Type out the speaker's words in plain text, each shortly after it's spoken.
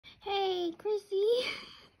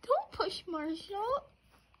gosh, Marshall.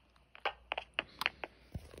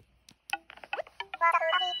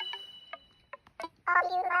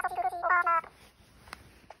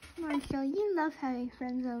 Marshall, you love having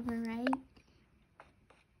friends over, right?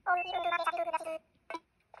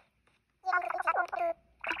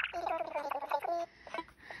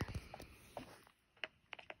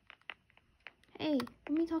 Hey,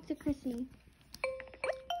 let me talk to Chrissy.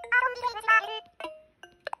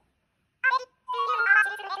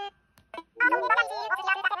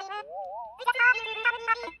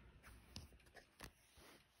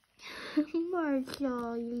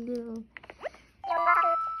 Marshall, you little...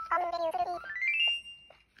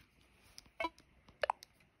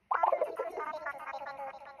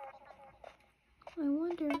 I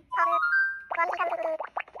wonder...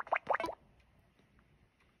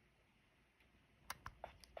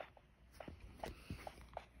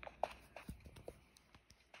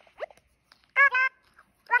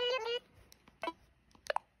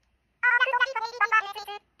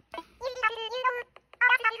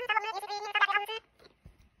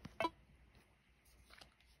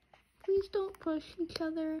 Please don't push each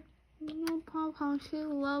other. You know Papa, she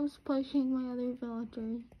loves pushing my other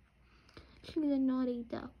villagers. She's a naughty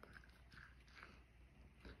duck.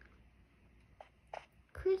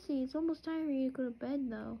 Chrissy, it's almost time for you to go to bed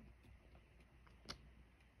though.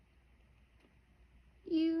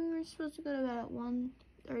 You were supposed to go to bed at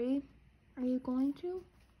 1:30. Are you going to?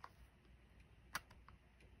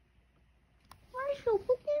 Marshall,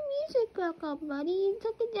 put your music back up, buddy. You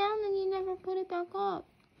took it down and you never put it back up.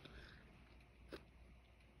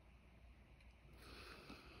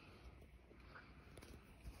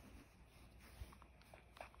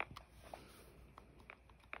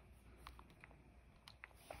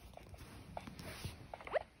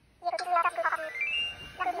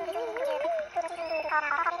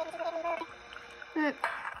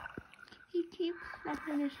 He keeps stuff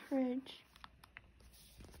in his fridge.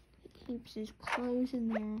 He keeps his clothes in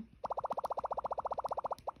there.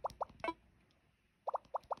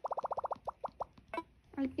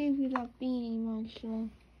 I gave you that beanie, Marshall.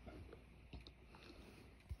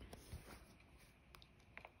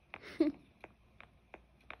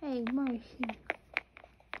 Hey, Marshall.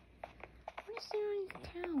 What is there on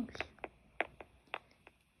your couch?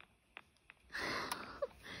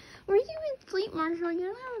 Where do you even sleep, Marshall? You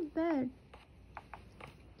don't have a bed.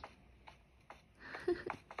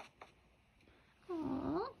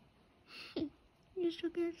 Aww. You just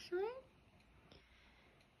took it outside?